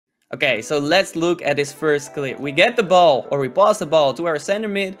Okay, so let's look at this first clip. We get the ball, or we pass the ball to our center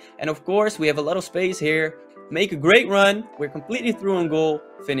mid, and of course we have a lot of space here. Make a great run, we're completely through on goal,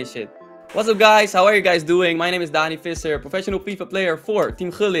 finish it. What's up guys, how are you guys doing? My name is Dani, professional FIFA player for Team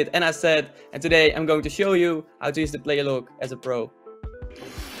Gullit, and I said, and today I'm going to show you how to use the player look as a pro.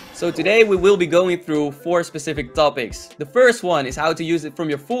 So today we will be going through 4 specific topics. The first one is how to use it from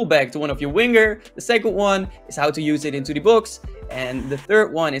your fullback to one of your winger. The second one is how to use it into the box. And the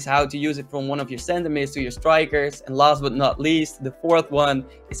third one is how to use it from one of your center mids to your strikers. And last but not least, the fourth one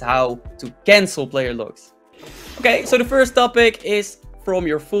is how to cancel player looks. Okay, so the first topic is from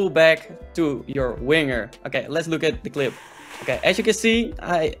your fullback to your winger. Okay, let's look at the clip. Okay, as you can see,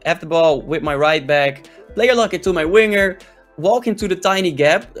 I have the ball with my right back, player lock it to my winger, walk into the tiny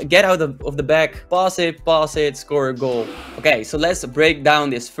gap, get out of the back, pass it, score a goal. Okay, so let's break down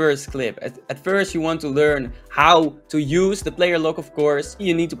this first clip. At first, you want to learn how to use the player lock, of course.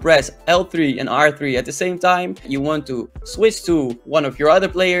 You need to press L3 and R3 at the same time. You want to switch to one of your other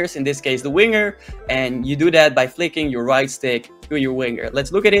players, in this case the winger, and you do that by flicking your right stick to your winger.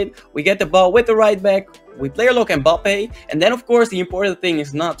 Let's look at it. We get the ball with the right back. We player lock Mbappe, and then of course the important thing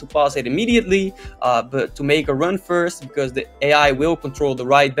is not to pass it immediately, but to make a run first, because the AI will control the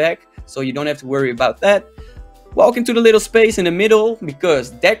right back, so you don't have to worry about that. Walk into the little space in the middle,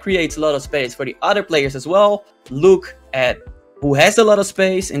 because that creates a lot of space for the other players as well. Look at who has a lot of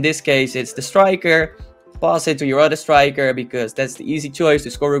space. In this case it's the striker. Pass it to your other striker, because that's the easy choice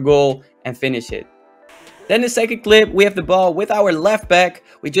to score a goal and finish it. Then the second clip, we have the ball with our left back.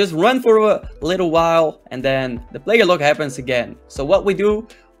 We just run for a little while, and then the player lock happens again. So what we do,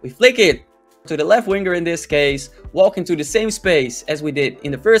 we flick it to the left winger in this case, walk into the same space as we did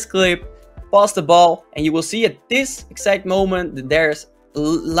in the first clip, pass the ball, and you will see at this exact moment that there's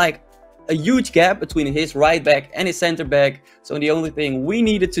like a huge gap between his right back and his center back. So the only thing we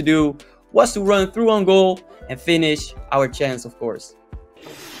needed to do was to run through on goal and finish our chance, of course.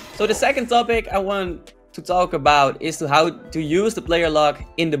 So the second topic I want to talk about is how to use the player lock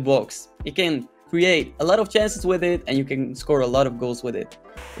in the box. You can create a lot of chances with it, and you can score a lot of goals with it.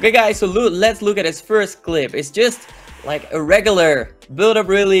 Okay guys, so let's look at this first clip. It's just like a regular build-up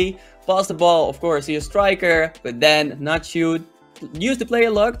really. Pass the ball, of course, to your striker, but then not shoot. Use the player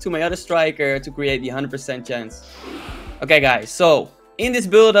lock to my other striker to create the 100% chance. Okay guys, so in this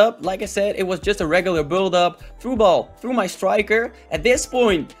build-up, like I said, it was just a regular build-up. Through ball, through my striker. At this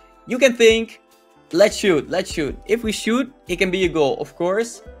point, you can think, let's shoot. If we shoot, it can be a goal. Of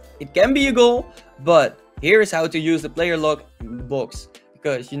course, it can be a goal, but here's how to use the player lock in the box.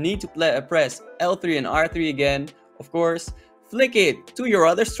 Because you need to press L3 and R3 again. Of course, flick it to your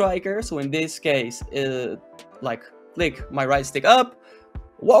other striker. So in this case, like flick my right stick up,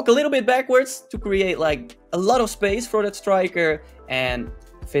 walk a little bit backwards to create like a lot of space for that striker, and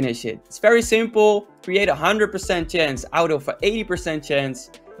finish it. It's very simple. Create a 100% chance out of an 80% chance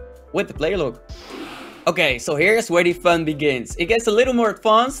with the player lock. Okay, so here's where the fun begins. It gets a little more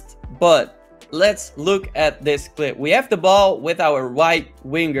advanced, but let's look at this clip. We have the ball with our right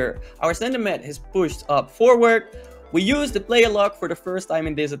winger. Our center mid is pushed up forward. We use the player lock for the first time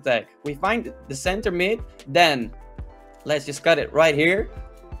in this attack. We find the center mid, then let's just cut it right here.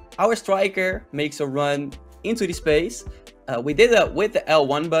 Our striker makes a run into the space. We did that with the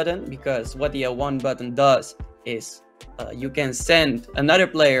L1 button, because what the L1 button does is you can send another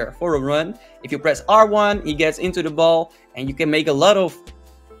player for a run. If you press R1, he gets into the ball, and you can make a lot of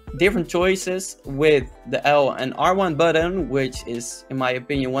different choices with the L and R1 button, which is, in my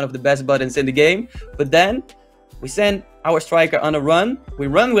opinion, one of the best buttons in the game. But then we send our striker on a run, we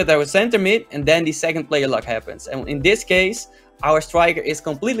run with our center mid, and then the second player lock happens. And in this case, our striker is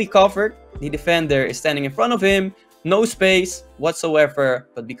completely covered. The defender is standing in front of him, no space whatsoever,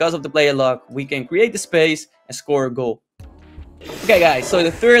 but because of the player lock, we can create the space and score a goal. Okay guys, so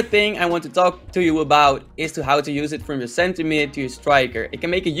the third thing I want to talk to you about is how to use it from your center mid to your striker. It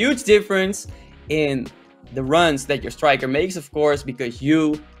can make a huge difference in the runs that your striker makes, of course, because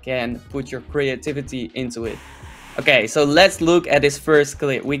you can put your creativity into it. Okay, so let's look at this first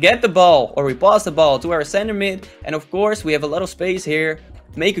clip. We get the ball, or we pass the ball to our center mid, and of course we have a lot of space here.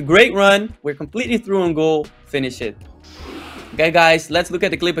 Make a great run, we're completely through on goal, finish it. Okay guys, let's look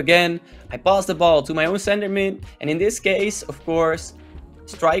at the clip again. I pass the ball to my own center mid, and in this case, of course,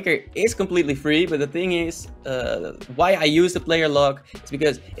 striker is completely free. But the thing is, why I use the player lock is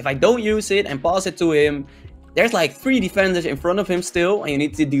because if I don't use it and pass it to him, there's like 3 defenders in front of him still, and you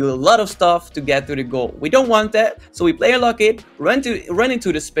need to do a lot of stuff to get to the goal. We don't want that, so we player lock it, run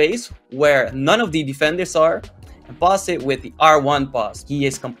into the space where none of the defenders are, and pass it with the R1 pass. He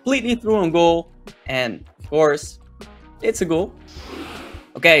is completely through on goal, and of course, it's a goal.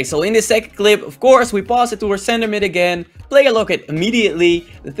 Okay, so in the second clip, of course, we pass it to our center mid again, player lock it immediately.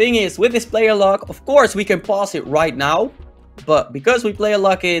 The thing is, with this player lock, of course, we can pass it right now. But because we player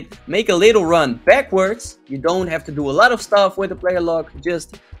lock it, make a little run backwards. You don't have to do a lot of stuff with the player lock,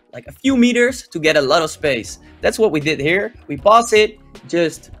 just like a few meters to get a lot of space. That's what we did here. We pass it,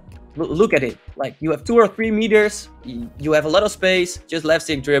 just look at it. Like you have 2 or 3 meters, you have a lot of space, just left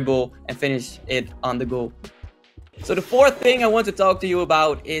stick dribble and finish it on the goal. So the fourth thing I want to talk to you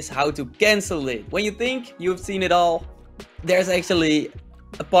about is how to cancel it. When you think you've seen it all, there's actually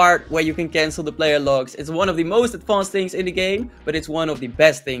a part where you can cancel the player locks. It's one of the most advanced things in the game, but it's one of the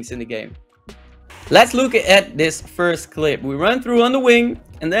best things in the game. Let's look at this first clip. We run through on the wing,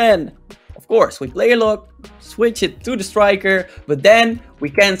 and then, of course, we player lock, switch it to the striker, but then we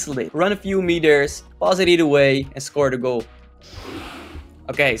cancel it. Run a few meters, pass it either way, and score the goal.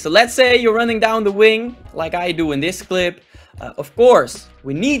 Okay, so let's say you're running down the wing, like I do in this clip. Of course,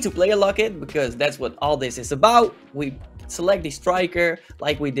 we need to player lock it, because that's what all this is about. We select the striker,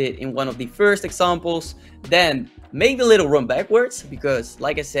 like we did in one of the first examples. Then make the little run backwards, because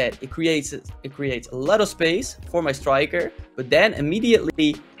like I said, it creates a lot of space for my striker. But then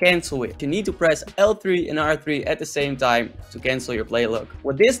immediately cancel it. You need to press L3 and R3 at the same time to cancel your player lock.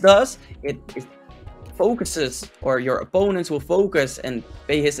 What this does, it focuses, or your opponents will focus and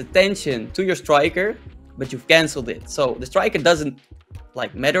pay his attention to your striker, but you've cancelled it. So the striker doesn't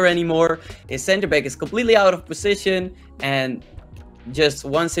like matter anymore. His center back is completely out of position, and just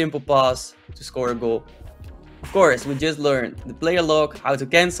one simple pass to score a goal. Of course, we just learned the player lock, how to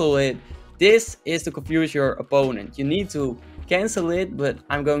cancel it. This is to confuse your opponent. You need to cancel it, but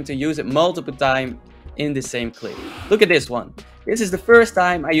I'm going to use it multiple times in the same clip. Look at this one. This is the first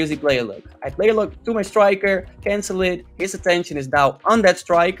time I use the player lock. I player lock to my striker, cancel it, his attention is now on that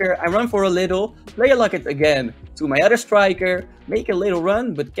striker. I run for a little, player lock it again to my other striker, make a little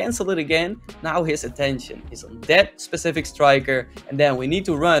run, but cancel it again. Now his attention is on that specific striker, and then we need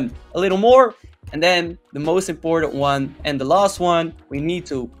to run a little more. And then the most important one and the last one, we need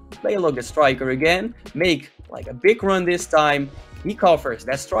to player lock the striker again, make like a big run this time. He covers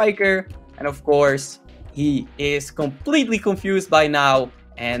that striker, and of course, he is completely confused by now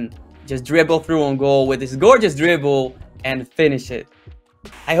and just dribble through on goal with his gorgeous dribble and finish it.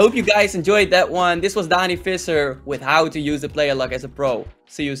 I hope you guys enjoyed that one. This was Dani with how to use the player lock as a pro.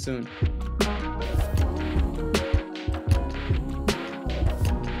 See you soon.